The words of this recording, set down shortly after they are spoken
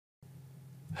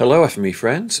Hello FME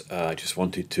friends, I just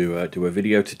wanted to do a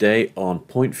video today on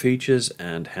point features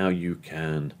and how you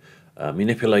can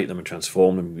manipulate them and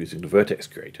transform them using the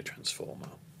VertexCreator transformer.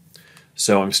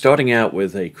 So I'm starting out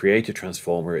with a creator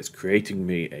transformer. It's creating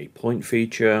me a point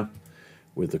feature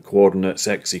with the coordinates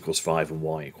x equals 5 and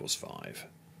y equals 5.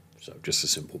 So just a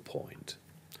simple point.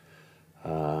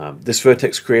 This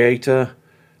VertexCreator,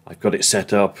 I've got it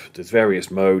set up, there's various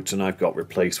modes, and I've got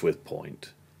replace with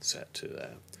point set to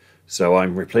there. So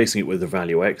I'm replacing it with the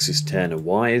value x is 10 and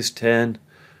y is 10.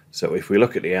 So if we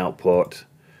look at the output,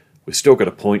 we've still got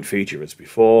a point feature as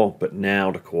before, but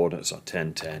now the coordinates are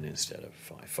 10, 10 instead of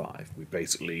 5, 5. We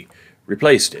basically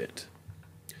replaced it.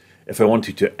 If I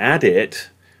wanted to add it,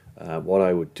 what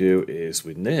I would do is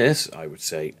with this, I would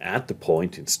say add the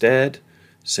point instead,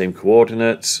 same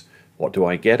coordinates. What do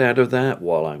I get out of that?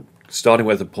 Well, I'm starting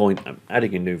with a point, I'm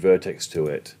adding a new vertex to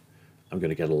it, I'm going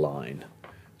to get a line.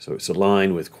 So it's a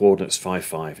line with coordinates 5,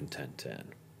 5 and 10,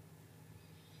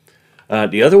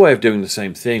 10. The other way of doing the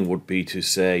same thing would be to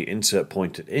say insert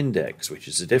point at index, which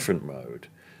is a different mode.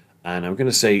 And I'm going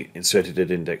to say insert it at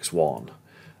index 1.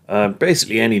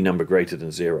 Basically any number greater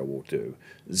than 0 will do.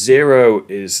 0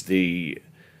 is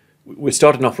we're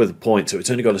starting off with a point, so it's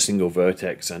only got a single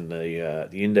vertex, and the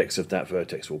index of that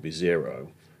vertex will be 0.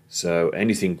 So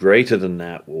anything greater than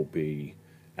that will be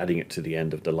adding it to the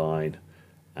end of the line.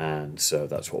 And so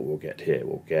that's what we'll get here.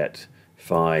 We'll get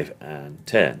 5 and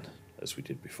 10, as we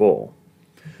did before.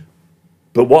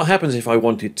 But what happens if I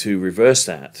wanted to reverse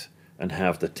that and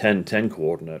have the 10, 10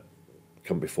 coordinate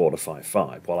come before the 5,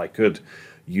 5? Well, I could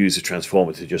use a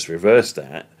transformer to just reverse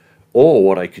that. Or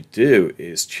what I could do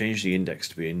is change the index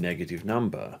to be a negative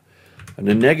number. And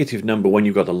a negative number, when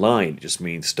you've got a line, it just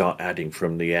means start adding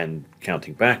from the end,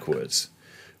 counting backwards.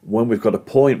 When we've got a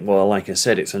point, well, like I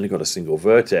said, it's only got a single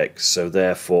vertex, so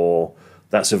therefore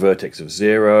that's a vertex of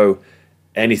 0.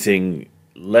 Anything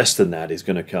less than that is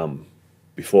going to come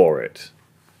before it.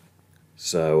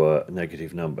 So a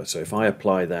negative number. So if I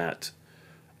apply that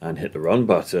and hit the run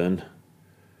button,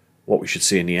 what we should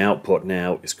see in the output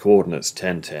now is coordinates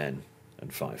 10, 10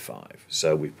 and 5, 5.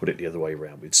 So we put it the other way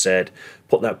around. We'd said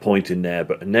put that point in there,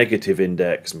 but a negative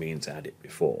index means add it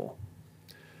before.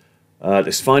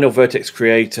 This final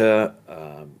VertexCreator,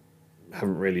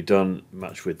 haven't really done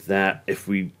much with that. If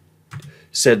we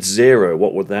said 0,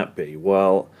 what would that be?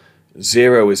 Well,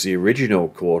 0 is the original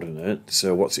coordinate,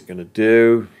 so what's it going to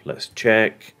do? Let's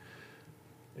check.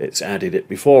 It's added it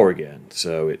before again.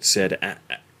 So it said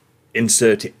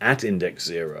insert it at index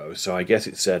 0. So I guess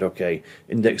it said, okay,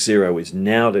 index 0 is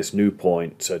now this new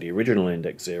point, so the original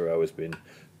index 0 has been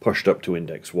pushed up to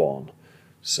index 1.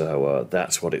 So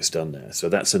that's what it's done there. So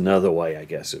that's another way, I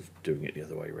guess, of doing it the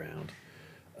other way around.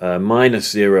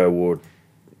 Minus 0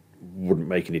 wouldn't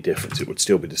make any difference. It would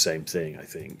still be the same thing, I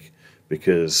think,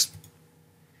 because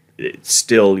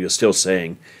you're still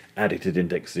saying add it at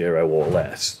index 0 or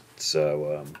less.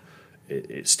 So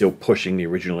it's still pushing the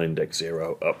original index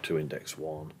 0 up to index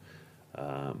 1.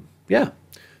 Yeah,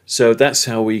 so that's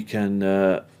how we can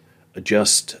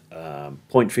adjust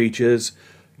point features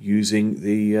using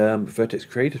the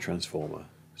VertexCreator transformer.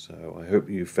 So I hope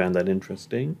you found that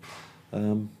interesting.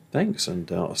 Thanks,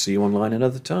 and I'll see you online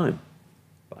another time.